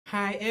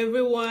Hi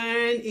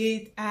everyone,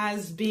 it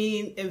has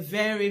been a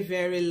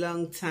very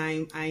long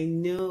time. I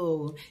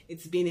know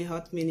it's been a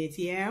hot minute.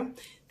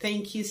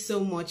 Thank you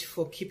so much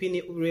for keeping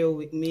it real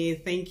with me.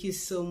 Thank you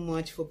so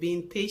much for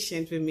being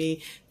patient with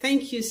me.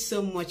 Thank you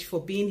so much for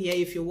being here.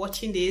 If you're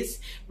watching this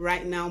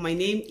right now, my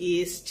name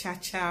is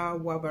Chacha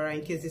Wabara,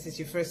 in case this is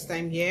your first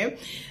time here.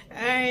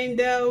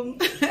 And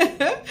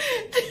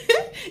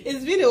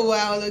it's been a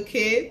while,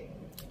 okay?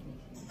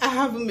 I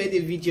haven't made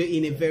a video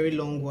in a very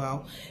long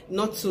while.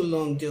 Not too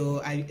long though.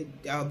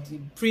 The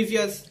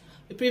previous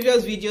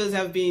videos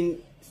I've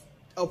been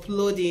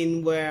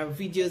uploading were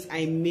videos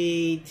I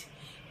made,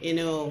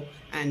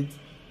 and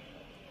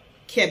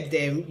kept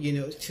them,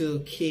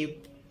 to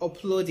keep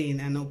uploading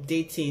and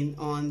updating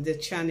on the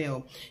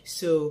channel.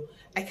 So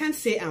I can't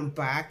say I'm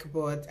back,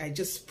 but I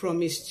just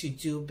promised to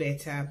do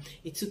better.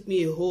 It took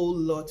me a whole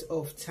lot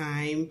of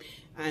time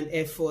and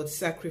effort,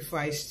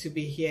 sacrifice to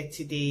be here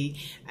today,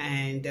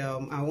 and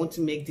I want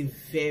to make the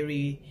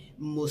very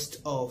most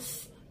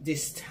of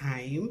this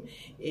time.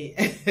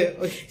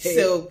 Okay.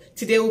 So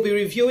today we'll be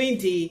reviewing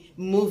the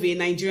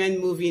Nigerian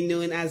movie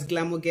known as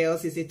Glamour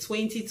Girls. It's a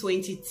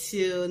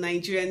 2022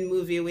 Nigerian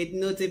movie with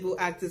notable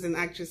actors and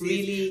actresses.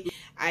 Really,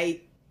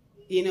 I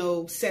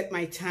set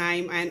my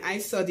time and I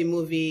saw the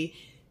movie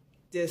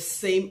the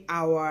same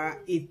hour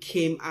it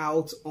came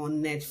out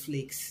on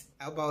Netflix.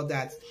 How about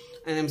that?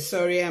 And I'm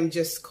sorry, I'm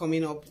just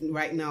coming up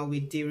right now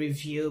with the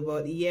review,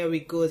 but here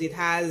it goes. It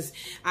has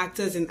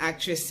actors and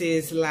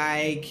actresses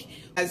like,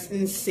 as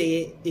in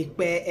say,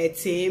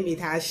 ikpe-etim, it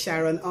has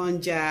Sharon,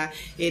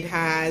 it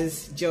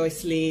has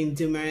Joselyn,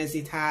 Dumas,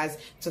 it has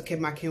Toke,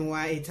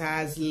 makinwa, it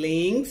has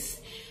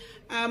Links.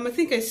 I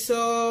think I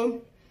saw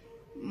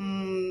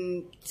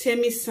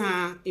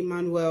Temisa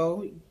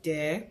Emmanuel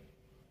there.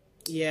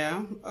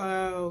 Yeah.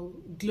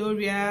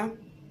 Gloria,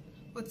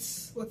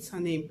 what's her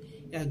name?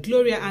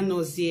 Gloria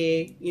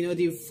Anozie,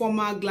 the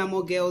former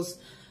Glamour Girls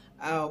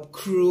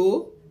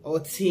crew or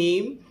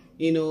team,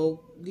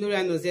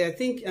 Gloria Anozie, I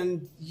think,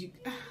 and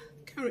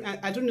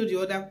I don't know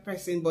the other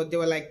person, but there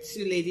were like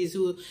two ladies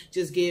who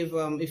just gave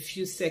a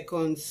few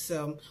seconds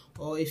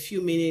or a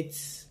few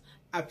minutes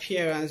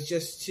appearance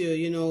just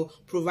to,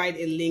 provide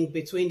a link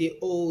between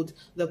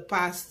the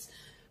past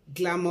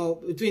Glamour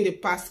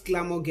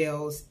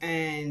Girls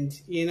and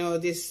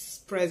this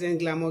present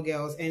Glamour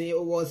Girls, and it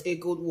was a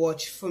good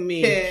watch for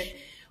me.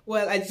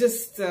 Well, I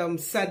just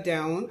sat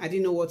down. I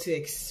didn't know what to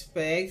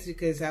expect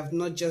because I've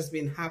not just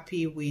been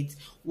happy with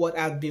what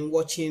I've been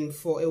watching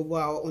for a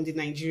while on the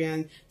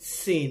Nigerian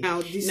scene.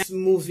 Now, this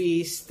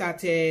movie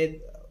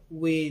started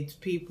with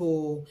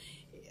people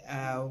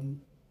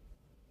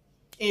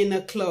in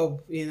a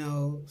club,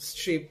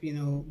 strip,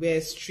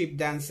 where strip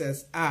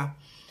dancers are.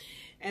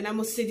 And I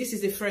must say, this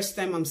is the first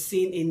time I'm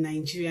seeing a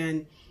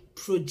Nigerian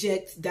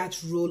project that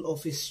role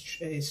of a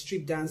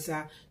strip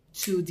dancer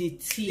to the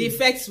T. The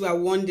effects were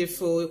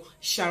wonderful.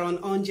 Sharon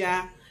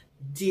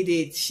did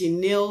it. She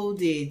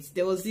nailed it.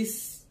 There was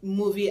this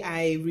movie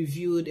I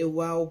reviewed a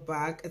while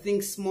back, I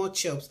think Small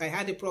Chops. I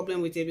had a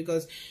problem with it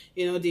because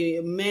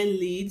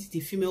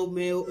the female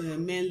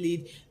man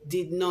lead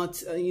did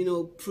not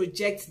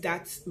project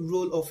that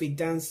role of a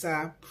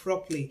dancer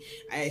properly.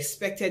 I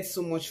expected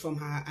so much from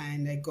her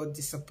and I got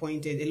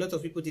disappointed. A lot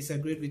of people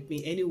disagreed with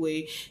me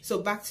anyway. So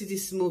back to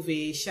this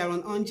movie,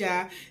 Sharon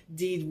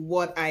did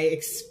what I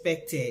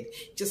expected,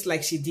 just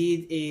like she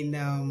did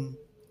in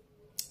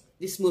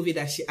this movie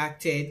that she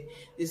acted.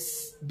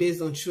 Is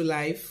based on true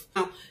life.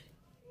 Now,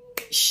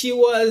 she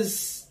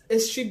was a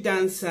strip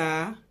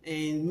dancer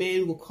and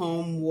men will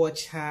come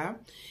watch her.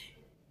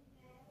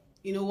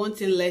 One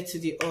thing led to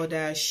the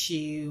other.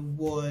 She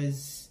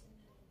was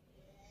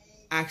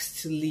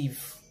asked to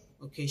leave.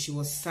 Okay, she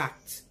was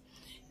sacked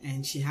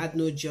and she had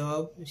no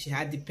job. She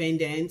had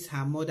dependents,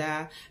 her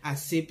mother, her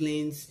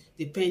siblings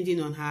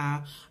depending on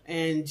her,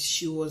 and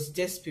she was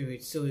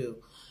desperate. So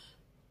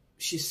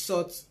she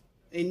sought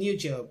a new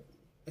job.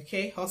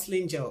 Okay,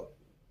 hustling job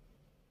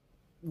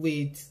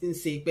with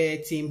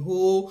ikpe-etim,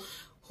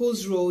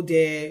 whose role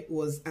there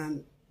was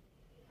an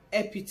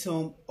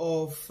epitome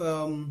of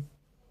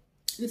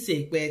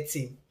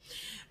ikpe-etim.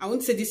 I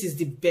wouldn't say this is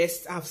the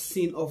best I've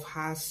seen of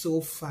her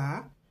so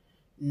far.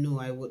 No,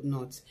 I would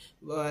not.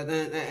 But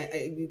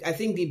I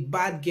think the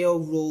bad girl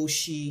role,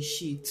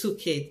 she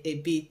took it a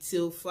bit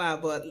too far.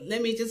 But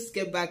let me just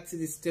get back to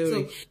the story.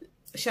 So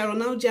Sharon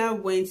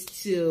went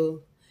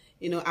to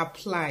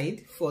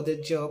applied for the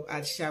job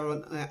at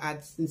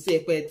at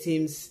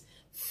ikpe-etim's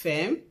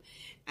firm,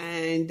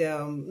 and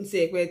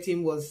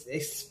ikpe-etim was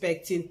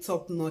expecting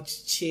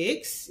top-notch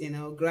chicks,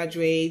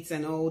 graduates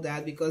and all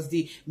that, because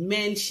the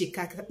men she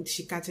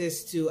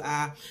caters to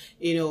are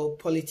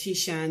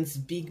politicians,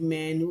 big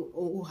men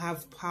who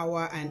have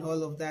power and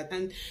all of that.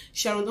 And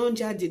Sharon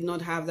did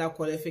not have that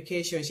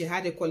qualification. She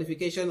had a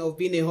qualification of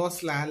being a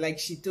hustler, like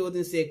she told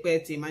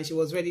ikpe-etim, and she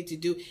was ready to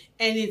do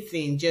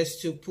anything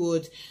just to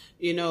put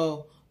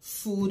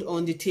food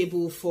on the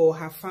table for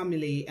her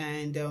family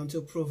and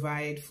to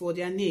provide for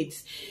their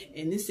needs.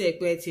 And this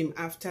ikpe-etim,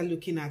 after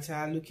looking at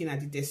her, looking at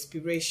the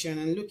desperation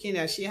and looking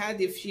at, she had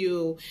a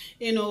few,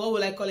 you know, what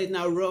will I call it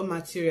now, raw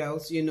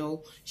materials, you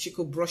know, she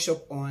could brush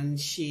up on.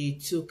 She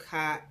took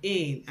her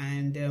in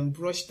and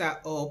brushed her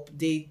up.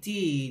 They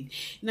did.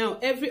 Now,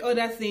 every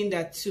other thing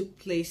that took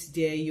place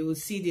there, you will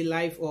see the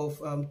life of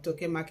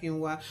Toke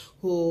Makinwa,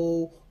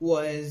 who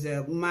was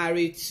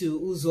married to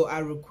Uzo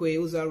Arukwe.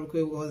 Uzo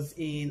Arukwe was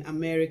in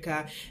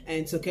America,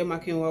 and Toke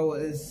Makinwa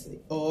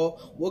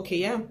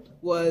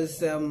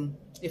was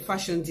a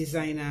fashion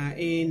designer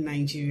in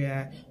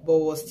Nigeria, but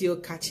was still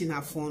catching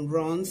her phone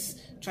runs,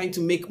 trying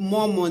to make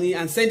more money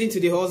and sending to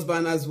the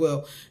husband as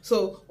well.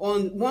 So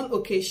on one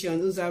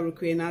occasion, Uzo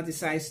Arukwe now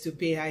decides to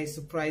pay her a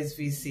surprise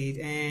visit,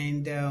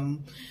 and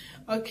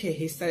okay,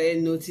 he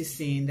started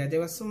noticing that there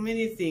were so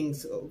many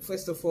things.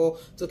 First of all,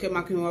 Toke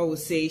Makinwa would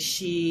say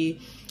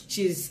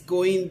she's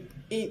going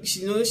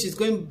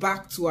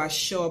back to her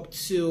shop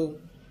to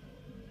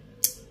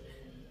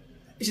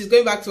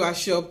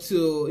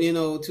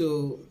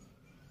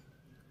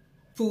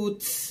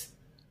put,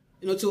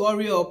 to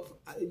hurry up,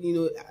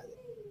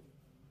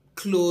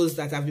 clothes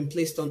that have been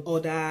placed on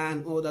order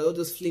and all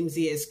those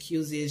flimsy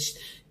excuses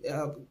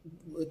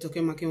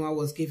Toke Makinwa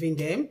was giving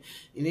them.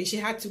 And then she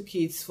had 2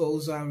 kids for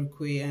Uzo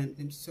Arukwe,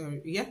 and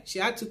she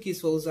had 2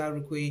 kids for Uzo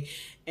Arukwe,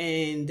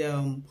 and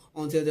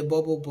until the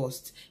bubble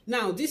burst.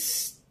 Now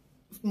this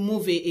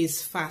movie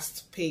is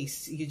fast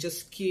paced. You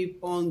just keep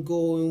on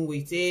going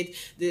with it.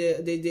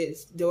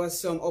 There were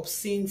some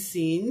obscene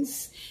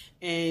scenes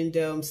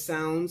and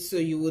sounds, so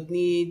you would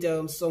need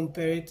some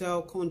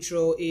parental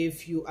control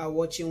if you are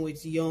watching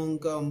with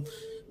younger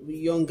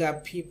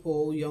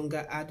people, young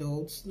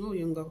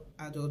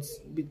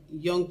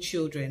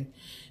children.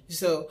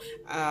 So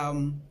I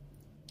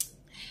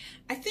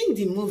think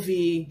the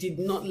movie did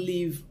not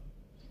leave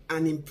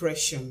an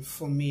impression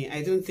for me.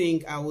 I don't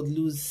think I would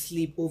lose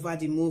sleep over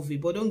the movie,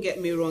 but don't get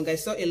me wrong, I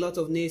saw a lot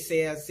of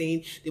naysayers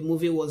saying the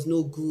movie was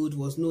no good,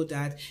 was no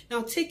that.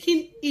 Now,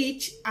 taking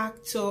each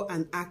actor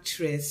and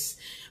actress,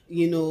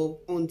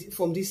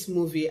 from this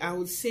movie, I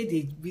would say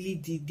they really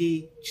did.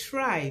 They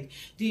tried.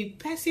 The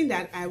person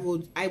that I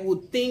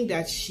would think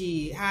that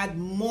she had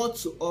more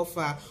to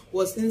offer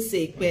was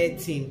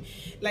ikpe-etim.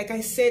 Like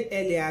I said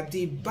earlier,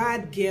 the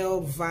bad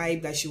girl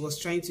vibe that she was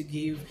trying to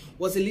give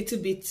was a little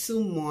bit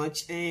too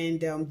much and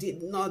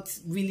did not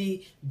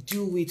really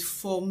do it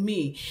for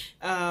me.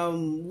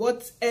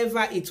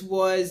 Whatever it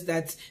was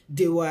that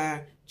they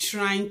were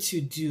trying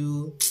to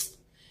do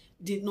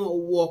did not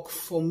work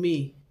for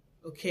me.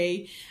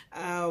 Okay,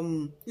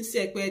 this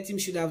ikpe-etim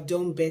should have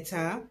done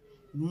better,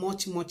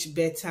 much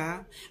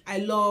better. I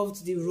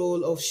loved the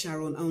role of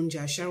Sharon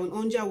Onja. Sharon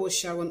Onja was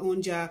Sharon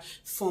Onja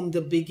from the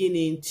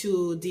beginning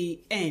to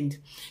the end.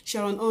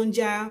 Sharon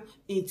Onja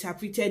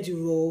interpreted the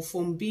role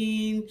from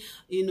being,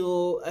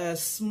 a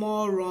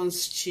small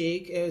runs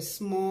chick, a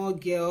small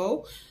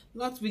girl,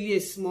 not really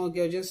a small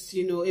girl, just,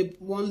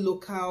 one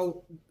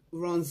local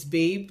runs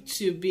babe,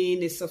 to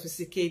being a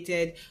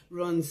sophisticated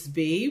runs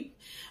babe.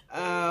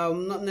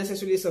 Not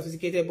necessarily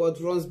sophisticated, but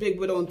runs big,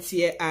 but on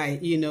tier I,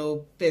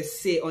 per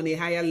se, on a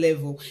higher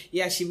level.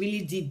 Yeah, she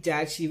really did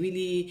that. She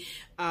really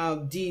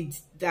did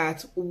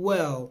that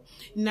well.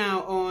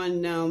 Now,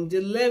 on the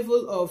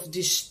level of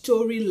the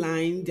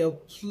storyline, the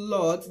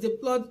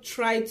plot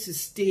tried to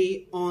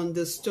stay on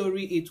the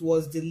story it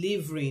was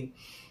delivering.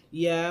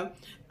 Yeah,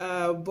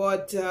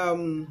 but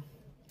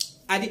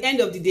at the end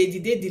of the day,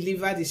 did they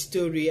deliver the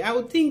story? I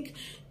would think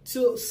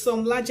to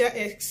some larger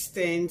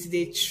extent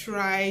they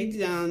tried,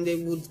 and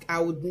the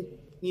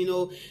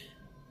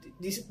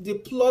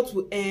plot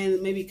would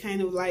end maybe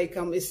kind of like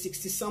a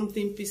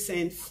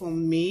 60-something%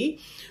 from me,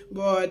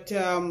 but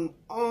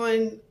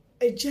on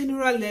a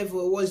general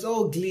level, it was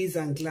all glitz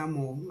and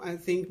glamour. I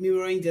think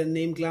mirroring the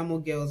name Glamour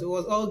Girls, it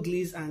was all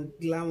glitz and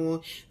glamour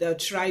that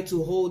tried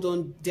to hold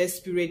on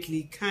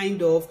desperately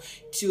kind of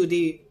to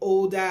the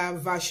older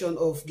version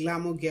of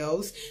Glamour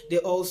Girls. They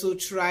also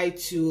tried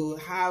to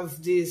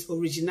have this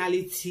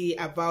originality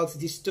about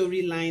the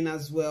storyline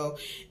as well.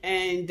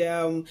 And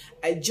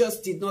I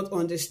just did not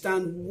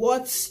understand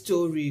what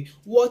story,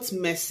 what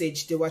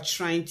message they were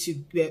trying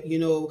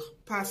to,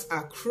 pass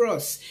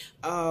across.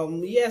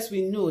 Yes,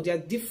 we know there are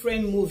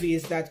different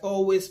movies that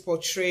always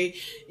portray,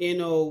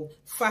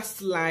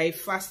 fast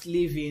life, fast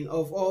living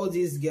of all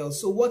these girls.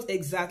 So what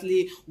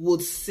exactly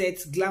would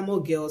set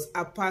Glamour Girls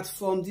apart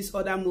from these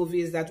other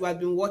movies that we have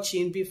been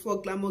watching before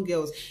Glamour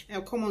Girls?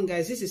 Now, come on,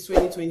 guys, this is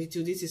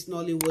 2022, this is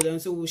Nollywood,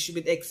 and so we should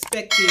be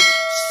expecting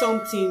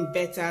something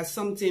better,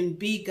 something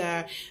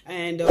bigger.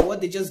 And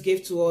what they just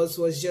gave to us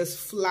was just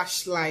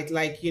flashlight,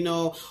 like,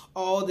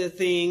 all the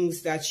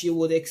things that you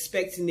would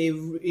expect in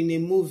a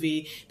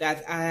movie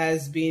that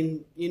has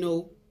been,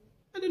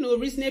 I don't know,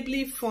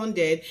 reasonably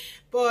funded,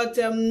 but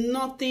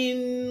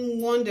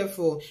nothing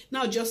wonderful.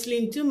 Now,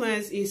 Joselyn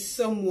Dumas is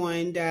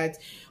someone that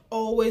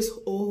always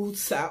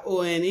holds her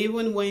own.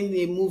 Even when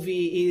a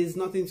movie is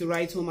nothing to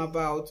write home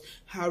about,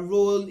 her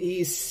role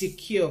is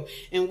secure,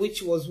 and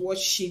which was what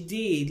she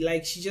did.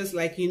 Like, she just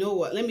like, you know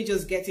what, let me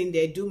just get in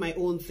there, do my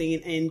own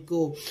thing and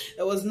go.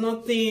 There was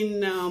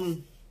nothing,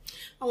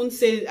 I wouldn't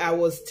say I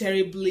was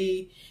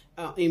terribly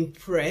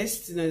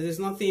impressed. You know, there's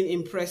nothing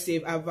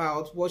impressive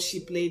about what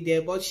she played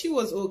there, but she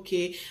was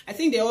okay. I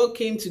think they all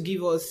came to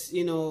give us,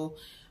 you know,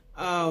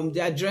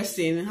 their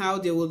dressing, how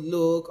they would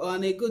look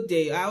on a good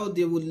day, how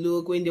they would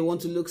look when they want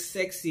to look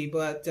sexy.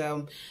 But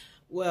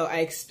well,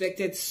 I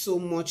expected so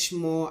much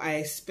more. I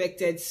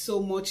expected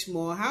so much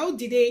more. How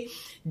did they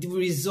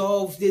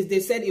resolve this? They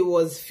said it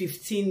was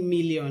 15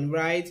 million,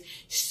 right?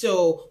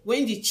 So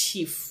when the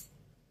chief,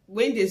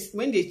 when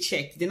they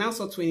checked, they now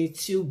saw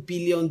 $22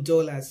 billion.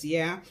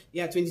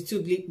 Yeah,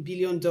 22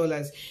 billion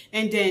dollars.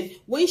 And then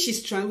when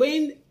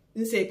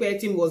when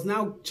ikpe-etim was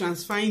now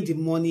transferring the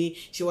money,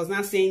 she was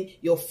now saying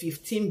your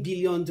 $15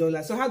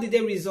 billion. So how did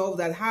they resolve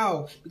that?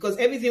 How? Because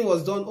everything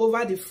was done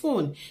over the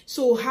phone.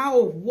 So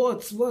how?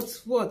 What?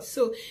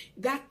 So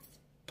that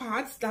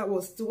part, that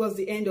was towards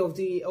the end of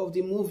the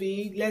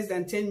movie, less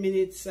than 10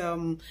 minutes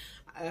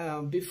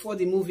before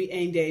the movie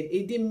ended.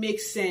 It didn't make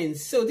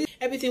sense. So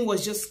everything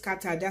was just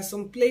scattered. There's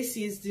some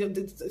places,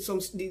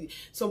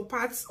 some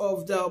parts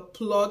of the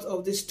plot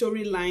of the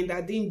storyline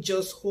that didn't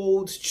just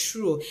hold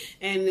true.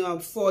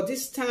 And for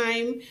this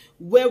time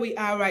where we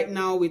are right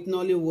now with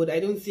Nollywood, I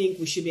don't think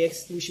we should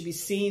be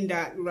seeing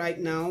that right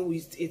now.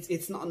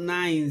 It's not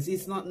nice.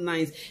 It's not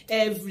nice.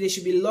 There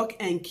should be lock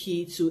and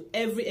key to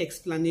every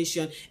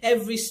explanation,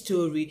 every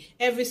story,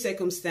 every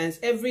circumstance,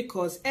 every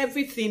cause,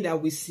 everything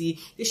that we see.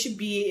 There should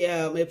be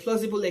a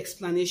plausible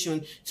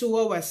explanation to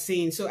what we're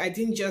seeing. So I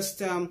didn't just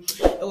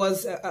it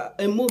was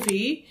a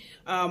movie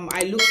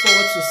I look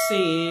forward to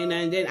seeing,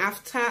 and then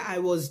after I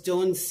was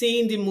done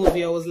seeing the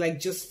movie, I was like,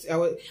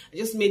 I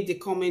just made the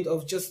comment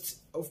of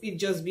it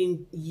just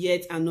being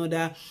yet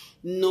another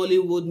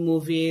Nollywood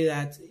movie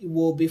that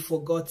will be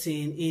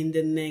forgotten in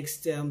the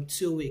next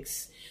 2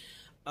 weeks.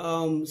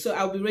 So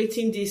I'll be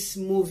rating this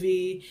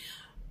movie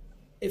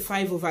a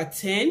 5 over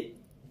 10.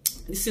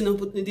 The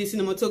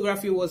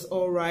cinematography was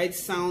all right,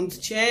 sound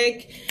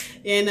check,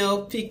 you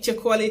know, picture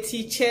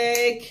quality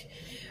check,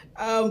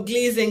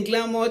 glitz and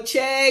glamour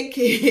check.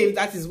 If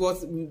that is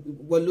what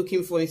we're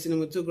looking for in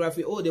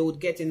cinematography, oh, they would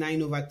get a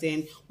 9 over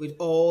 10 with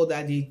all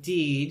that they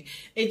did.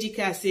 Ejike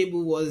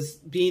Asebu was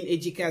being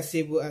Ejike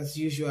Asebu as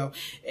usual.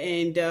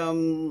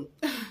 And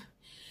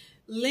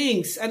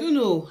Links, I don't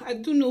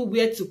know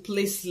where to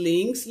place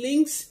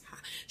Links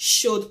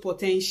showed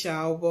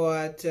potential,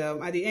 but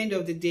at the end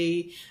of the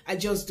day, I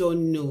just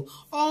don't know.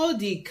 All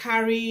the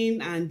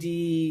carrying and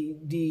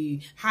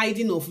the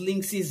hiding of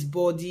Lynx's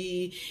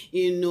body,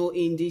 you know,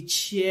 in the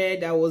chair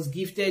that was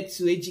gifted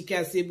to Ejike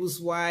Asebu's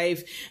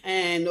wife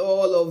and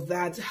all of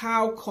that.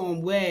 How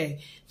come? Where?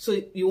 So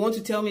you want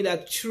to tell me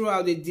that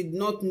throughout they did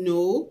not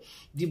know,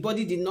 the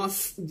body did not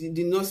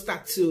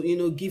start to, you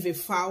know, give a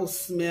foul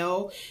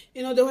smell.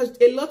 You know, there was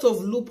a lot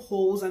of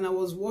loopholes, and I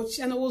was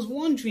watching and I was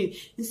wondering,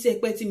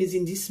 ikpe-etim is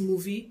in this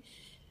movie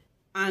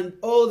and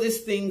all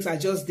these things are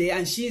just there,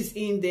 and she's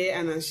in there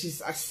and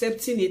she's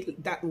accepting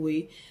it that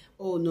way.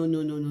 Oh, no.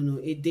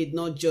 It did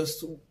not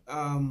just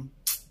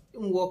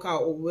work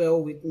out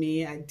well with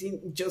me. I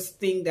didn't just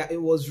think that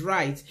it was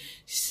right.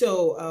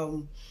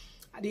 So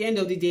at the end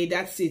of the day,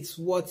 that's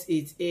what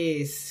it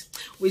is.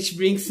 Which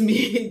brings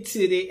me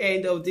to the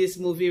end of this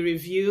movie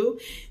review.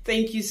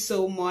 Thank you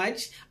so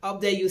much. Up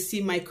there you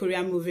see my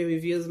Korean movie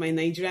reviews, my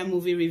Nigerian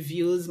movie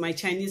reviews, my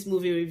Chinese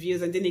movie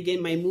reviews, and then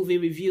again my movie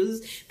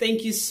reviews.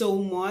 Thank you so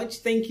much.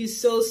 Thank you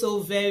so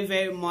very,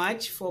 very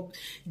much for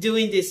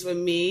doing this with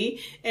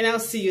me. And I'll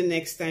see you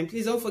next time.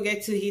 Please don't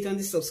forget to hit on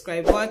the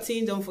subscribe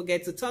button. Don't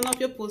forget to turn off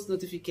your post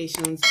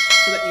notifications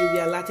so that you'll be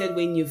alerted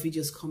when new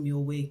videos come your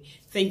way.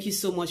 Thank you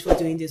so much for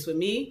doing this with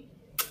me.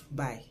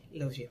 Bye.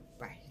 Love you.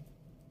 Bye.